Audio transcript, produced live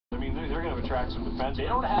attract some defense. They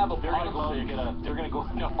don't have a They're going to go out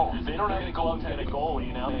and get a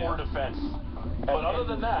goalie now. More defense. But other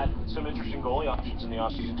than that, some interesting goalie options in the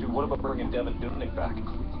offseason too. What about bringing Devin Dubnyk back?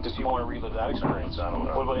 Does he want to relive that experience? I don't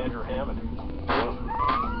know. What about Andrew Hammond?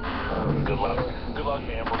 Good luck. Good luck,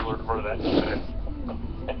 man. We're looking for that.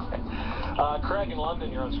 Craig in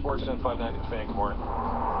London, you're on Sportsnet 590 The Fan. Good morning.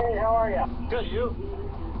 Hey, how are you? Good, you?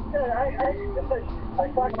 Good. I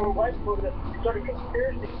talked to my wife about this sort of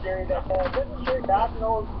conspiracy theory that didn't Sherry Bass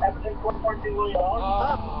know Edmonton $1.2 million?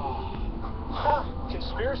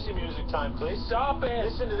 Conspiracy music time, please. Stop it.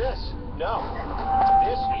 Listen to this. No.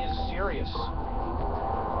 This is serious.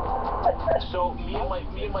 So me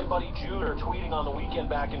and my buddy Jude are tweeting on the weekend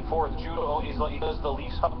back and forth. Jude he does the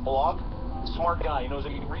Leafs Hub blog. Smart guy. He knows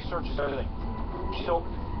he researches everything. So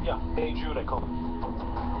yeah, hey Jude, I call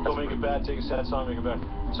him. Don't make it bad. Take a sad song, make it better.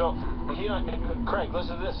 So Craig,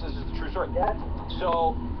 listen to this. This is the true story. Yeah.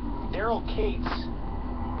 So Daryl Cates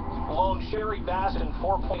loaned Sherry Bassin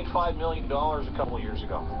 $4.5 million a couple of years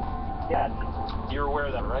ago. Yes. You're aware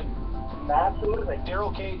of that, right? Absolutely.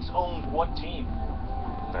 Daryl Cates owned what team?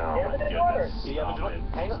 Oh, my goodness.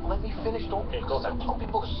 Hang on, let me finish. Don't tell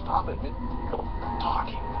people to stop it.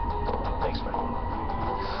 Talking. Thanks, man.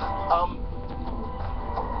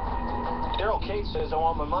 Daryl Cates says, I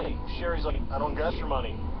want my money. Sherry's like, I don't get your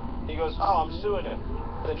money. He goes, oh, I'm suing him.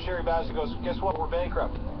 And then Sherry Bassett goes, guess what? We're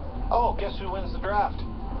bankrupt. Oh, guess who wins the draft?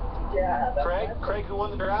 Yeah. Craig, who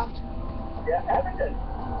won the draft? Yeah, Edmonton.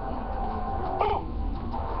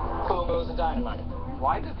 Cool goes the dynamite.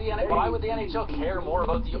 Why would the NHL care more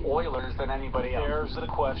about the Oilers than anybody else? There's the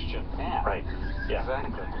question. Yeah. Right. Yeah.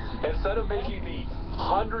 Exactly. Instead of making the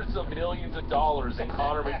hundreds of millions of dollars in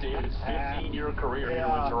Connor McDavid's 15-year career here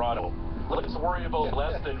in Toronto, let's worry about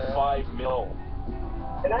less than $5 million.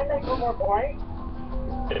 Can I make one more point?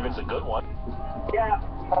 If it's a good one. Yeah,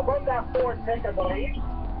 about that fourth pick, I believe.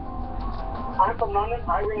 I'm from London.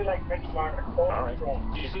 I really like Mitch Marner. All right.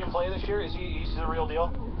 Did you see him play this year? He's the real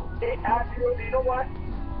deal? Absolutely. You know what?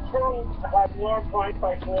 Toronto has more points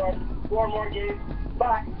by four more games.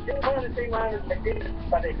 But they play on the same line as McDavid,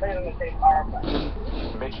 but they play on the same power play.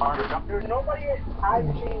 Mitch Marner. There's nobody I've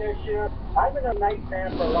seen this year. I've been a Knights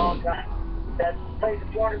fan for a long time that plays a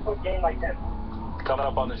 200-foot game like this. Coming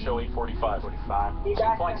up on the show, 8:45. 45. 2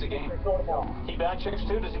 points a game. He back checks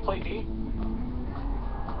too? Does he play D?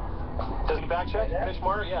 Does he back check? Mitch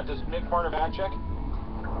Marner? Yeah, does Mitch Marner back check?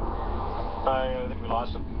 I think we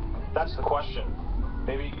lost him. That's the question.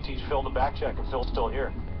 Maybe you can teach Phil to back check if Phil's still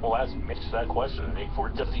here. Well, that's that question.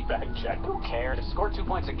 Does he back check? Who cares? Score 2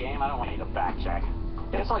 points a game. I don't want you to back check.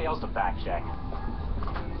 Get somebody else to back check.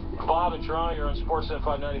 Bob in Toronto, you're on Sportsnet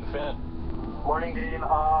 590 The Fan. Morning, Dean.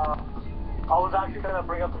 I was actually going to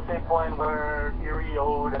bring up the same point where Erie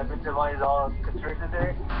owed Edmonton money constricted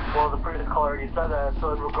there. Well, the previous caller already said that.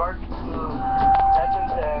 So in regards to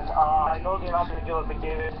Edmonton, I know they're not going to deal with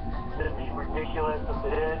McDavid. It'd be ridiculous if they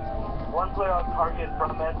did. One player on target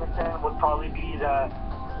from Edmonton would probably be that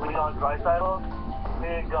Leon Draisaitl.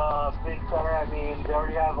 Big center. I mean, they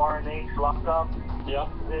already have RNH locked up. Yeah.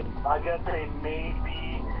 I guess they may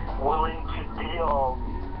be willing to deal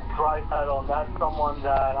Draisaitl, and that's someone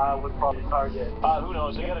that I would probably target. Who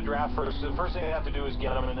knows? They got to draft first. The first thing they have to do is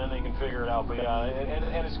get him, and then they can figure it out. But yeah,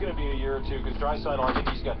 and it's going to be a year or two because Draisaitl, I think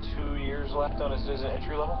he's got 2 years left on his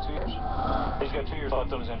entry level. 2 years. He's got 2 years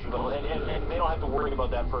left on his entry level, and they don't have to worry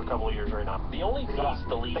about that for a couple of years right now. The only piece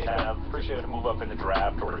the Leafs have to move up in the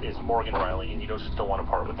draft is Morgan Rielly, and you just don't want to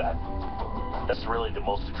part with that. That's really the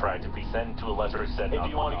most attractive piece. Then to a lesser extent, if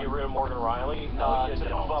you want to get rid of Morgan Rielly, to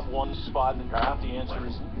move up one spot in the draft, the answer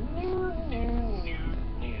is no.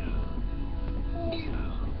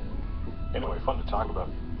 Anyway, fun to talk about.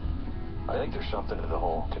 I think there's something to the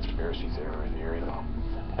whole conspiracy theory, though.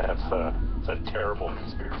 That's a terrible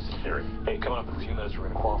conspiracy theory. Hey, coming up in a few minutes, we're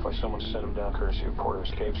going to qualify someone to send them down courtesy of Porter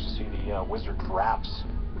Escapes to see the Wizards Raps.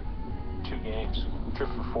 2 games, trip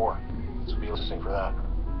for 4. So be listening for that.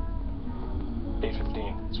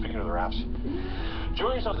 8:15. Speaking of the Raps.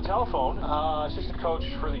 Joining us on the telephone, assistant coach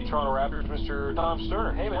for the Toronto Raptors, Mr. Tom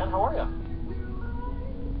Sterner. Hey, man, how are you?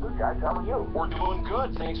 Good, guys. How are you? We're doing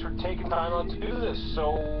good. Thanks for taking time out to do this.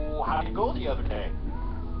 So, how did it go the other day?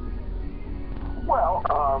 Well,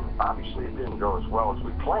 obviously it didn't go as well as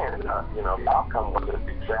we planned. The outcome wasn't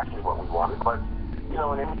exactly what we wanted, but,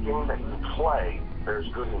 in any game that you play, there's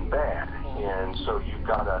good and bad. And so you've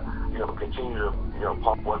got to, continue to,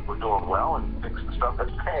 pump what we're doing well and fix the stuff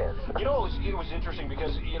that's bad. It was interesting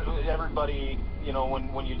because, everybody everybody, you know,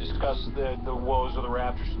 when you discuss the woes of the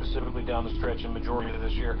Raptors, specifically down the stretch and majority of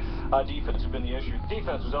this year, defense has been the issue.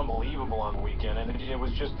 Defense was unbelievable on the weekend, and it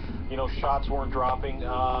was just, you know, shots weren't dropping,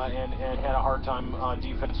 and had a hard time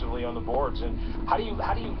defensively on the boards. And how do you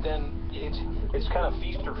then, it's kind of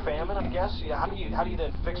feast or famine, I guess. Yeah, how do you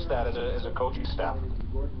then fix that as a coaching staff?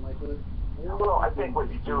 Well, I think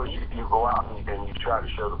what you do is you go out and you try to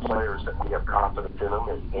show the players that we have confidence in them,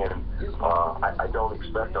 and I don't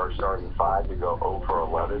expect our starting five to go 0 for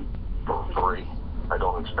 11 from 3. I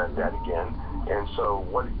don't expect that again. And so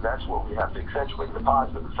that's what we have to accentuate. The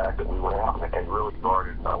positive, the fact that we went out and really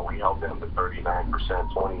guarded, we held them to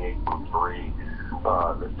 39%, 28 from 3.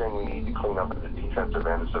 The thing we need to clean up at the defensive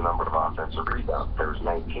end is the number of offensive rebounds. There's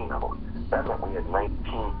 19 of them. That meant we had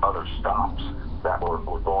 19 other stops that were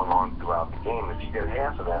going on throughout the game. If you get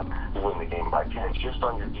half of them, you win the game by 10, just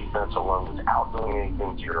on your defense alone, without doing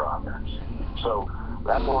anything to your offense. So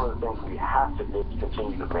that's one of the things we have to do to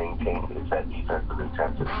continue to maintain is that defensive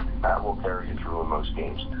intensity. That will carry you through in most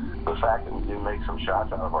games. The fact that we didn't make some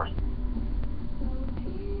shots out of our